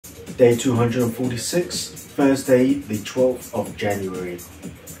Day 246, Thursday the 12th of January.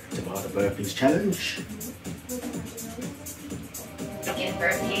 Tabata Burpees Challenge. Begin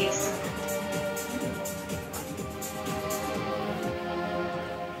burpees.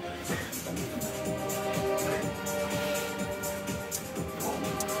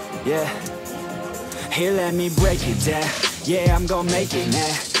 Yeah, here let me break it down. Yeah, I'm gonna make it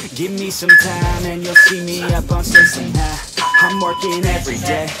now. Give me some time and you'll see me up on stage somehow. I'm working every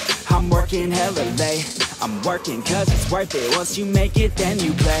day, I'm working hella late. I'm working cause it's worth it. Once you make it, then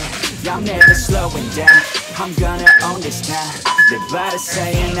you play. Yeah, I'm never slowing down, I'm gonna own this town. Live by the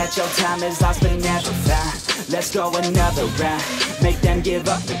saying that your time is lost but never found. Let's go another round, make them give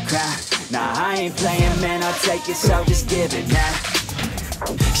up the crown. Nah, I ain't playing, man, I'll take it, so just give it now.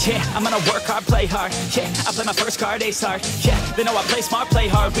 Yeah, I'm gonna work hard, play hard. Yeah, I play my first card, ace hard. Yeah, they know I play smart, play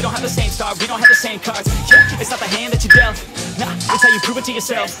hard. We don't have the same star, we don't have the same cards. Yeah, it's not the hand that you dealt. Nah, it's how you prove it to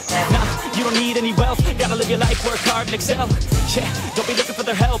yourself. Nah, you don't need any wealth. Gotta live your life, work hard and excel. Yeah, don't be looking for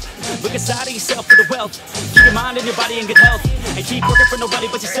their help. Look inside of yourself for the wealth. Keep your mind and your body in good health. And keep working for nobody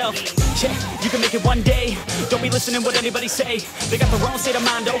but yourself. Yeah, you can make it one day. Don't be listening what anybody say. They got their own state of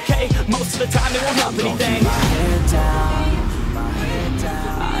mind, okay. Most of the time it won't help anything. Keep my head down.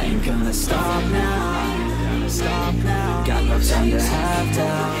 I ain't gonna stop now. Got no time to have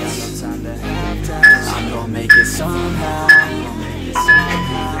doubts. I'm gonna make it somehow. I'm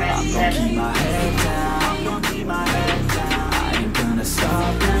gonna keep my head down. I ain't gonna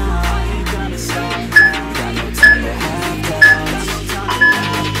stop now. Got no time to have doubts.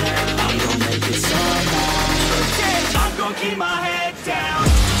 I'm gonna make it somehow. I'm gonna keep my head down.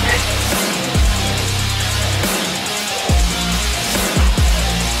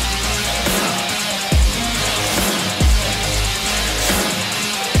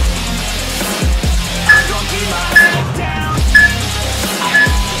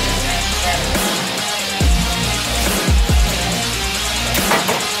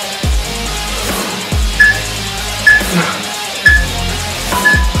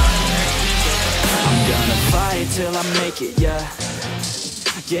 Till I make it, yeah.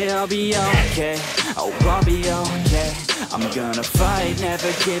 Yeah, I'll be okay. Oh, I'll be okay. I'm gonna fight,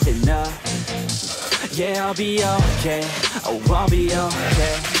 never giving up. Yeah, I'll be okay. Oh, I'll be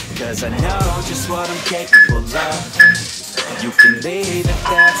okay. Cause I know just what I'm capable of. You can leave if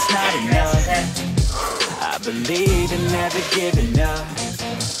that's not enough. I believe in never giving up.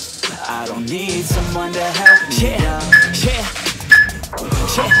 I don't need someone to help me up. Yeah.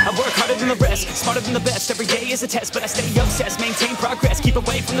 Yeah, I work harder than the rest, smarter than the best. Every day is a test, but I stay obsessed. Maintain progress, keep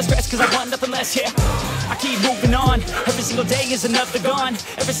away from the stress, cause I want nothing less, yeah. I keep moving on, every single day is another gone.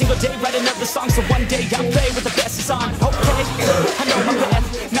 Every single day write another song, so one day I'll play with the best is on. Okay, I know my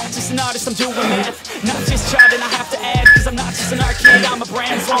path, not just an artist, I'm doing math. Not just charting, I have to add, cause I'm not just an art kid, I'm a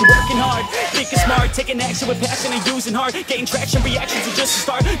brand. So I'm working hard, thinking smart, taking action with passion and using heart. Gain traction, reactions are just a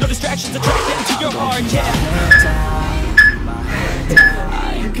start. No distractions, attract them to your heart, yeah. I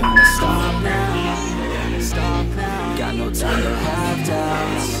ain't gonna stop now. Got no time to have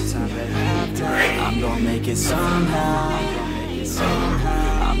doubts. I'm gonna make it somehow.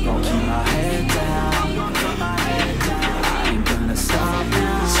 I'm gonna keep my head down. I ain't gonna stop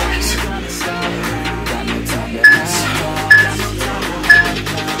now. Got no time to have doubts.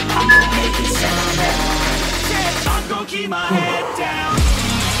 I'm gonna make it somehow. I'm gonna keep my head down.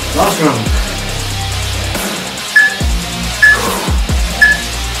 Last round.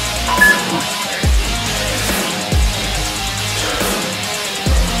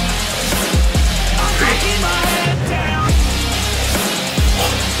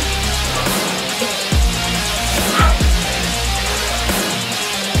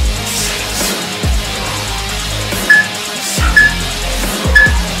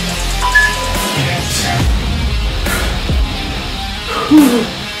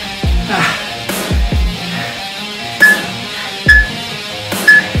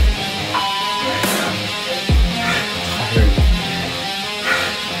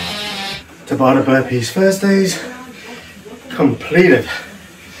 Tabata Burpees Thursdays completed.